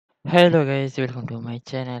Hello guys, welcome to my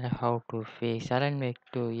channel. How to fix Alan Wake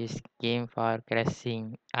 2 is game for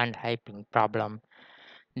crashing and hyping problem.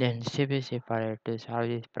 Then step by step for to solve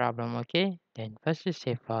this problem. Okay. Then first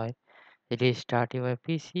step for restart your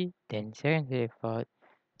PC. Then second step for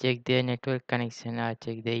check the network connection or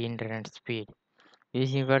check the internet speed.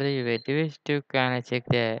 Using for the device to can check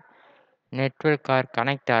the network or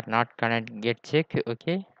connect or not connect get check.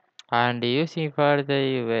 Okay. And using for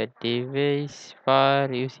the device for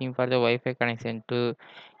using for the Wi-Fi connection to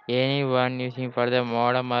anyone using for the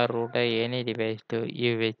modem or router any device to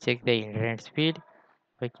you will check the internet speed.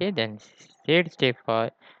 Okay, then third step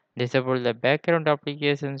for disable the background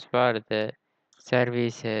applications for the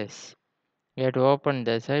services. You have to open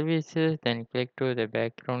the services, then click to the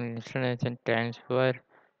background installation transfer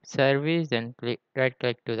service, then right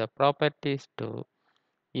click to the properties to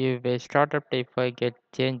you will startup type for get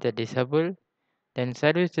change the disable, then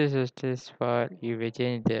services is for you will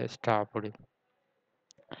change the stopped.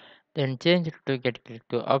 Then change to get click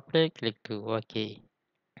to apply, click to OK.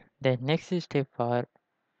 The next step for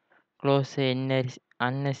close the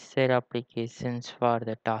unnecessary applications for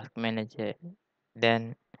the task manager.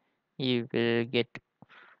 Then you will get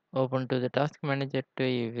open to the task manager to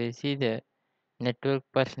you will see the network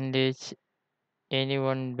percentage any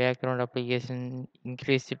one background application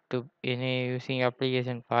increase it to any using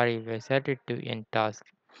application for you will set it to end task.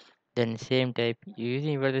 Then same type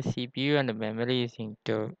using for the CPU and the memory using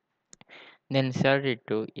to then set it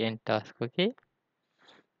to end task. Okay.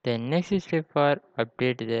 The next step for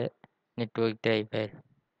update the network driver.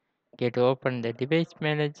 Get open the device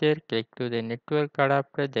manager, click to the network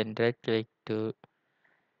adapter, then right click to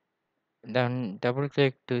then double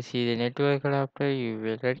click to see the network adapter. You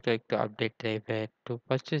will right click to update driver to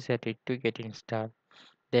first set it to get installed.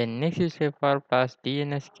 Then next step for pass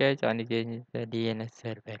DNS cache and change the DNS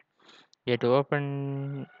server. Get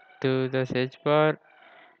open to the search bar.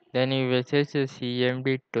 Then you will search the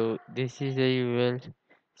CMD2. This is the you will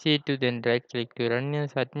see to then right click to run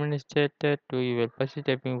as administrator to you will first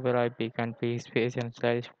typing for IP config space and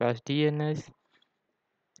slash plus DNS.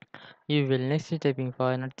 You will next typing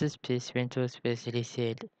for another space venture space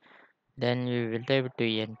reset. Then you will type to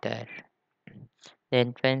enter.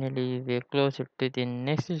 Then finally we will close it to the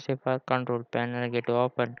next step for control panel get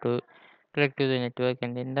open to click to the network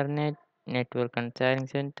and internet network and sharing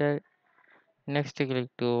center. Next click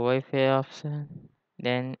to Wi-Fi option.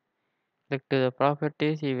 Then click to the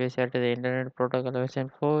properties. You will set the internet protocol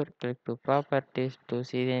version 4. Click to properties to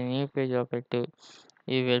see the new page open to.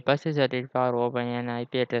 You will purchase it for open an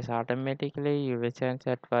IP address automatically. You will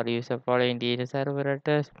set for user following DNS server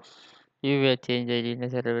address. You will change the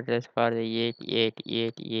DNS server address for the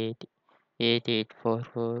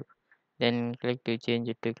 88888844. Then click to change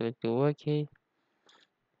it to click to OK.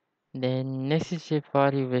 Then next step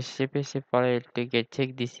for you will step by step follow it to get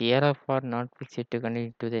check this error for not fix it to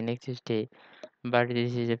continue to the next step. But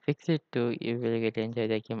this is a fix it to you will get enjoy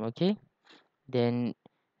the game. Okay. Then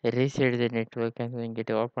reset the network and then get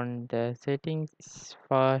open the settings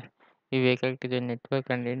for you will connect to the network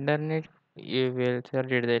and internet. You will set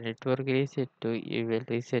the network reset to you will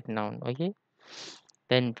reset now. Okay.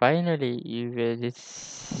 Then finally you will this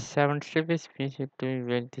 7 step is finished to you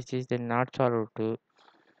will this is the not solved to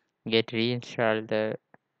get reinstall the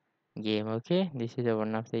game. Okay, this is the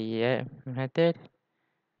one of the method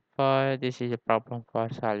for this is a problem for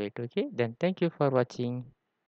solve it. Okay, then thank you for watching.